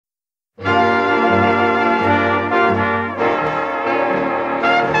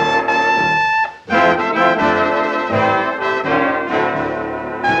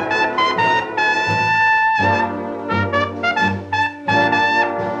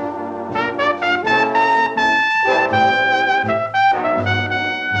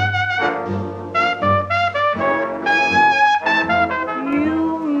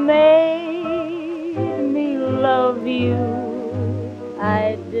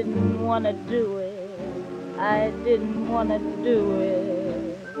didn't want to do it. I didn't want to do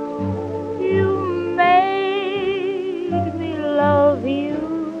it. You made me love you,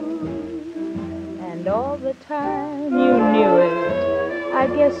 and all the time you knew it. I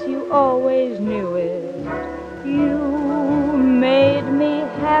guess you always knew it. You made me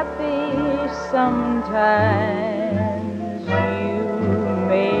happy sometimes. You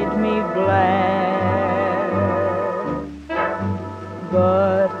made me glad.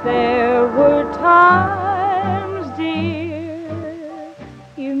 But there were times, dear,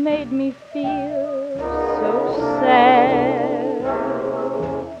 you made me feel so sad.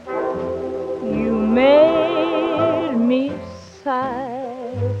 You made me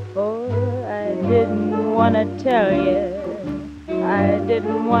sigh, for I didn't want to tell you. I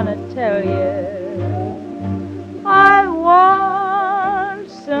didn't want to tell you. I want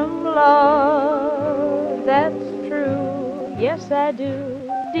some love, that's true. Yes, I do,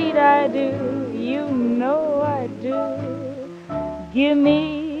 indeed I do. You know I do. Give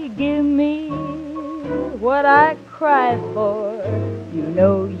me what I cry for. You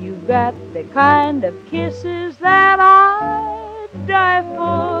know you got the kind of kisses that I'd die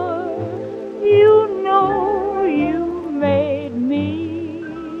for. You know you made me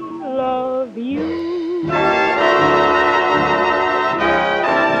love you.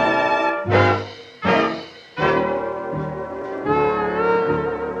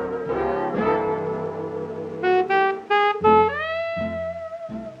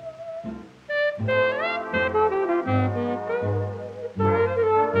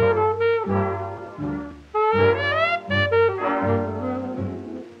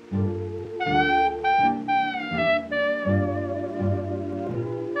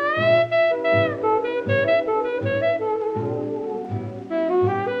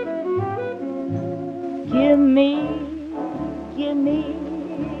 Give me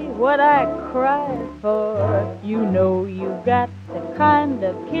what I cry for. You know you got the kind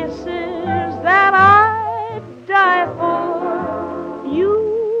of kisses that I'd die for.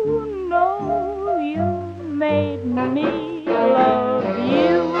 You know you made me love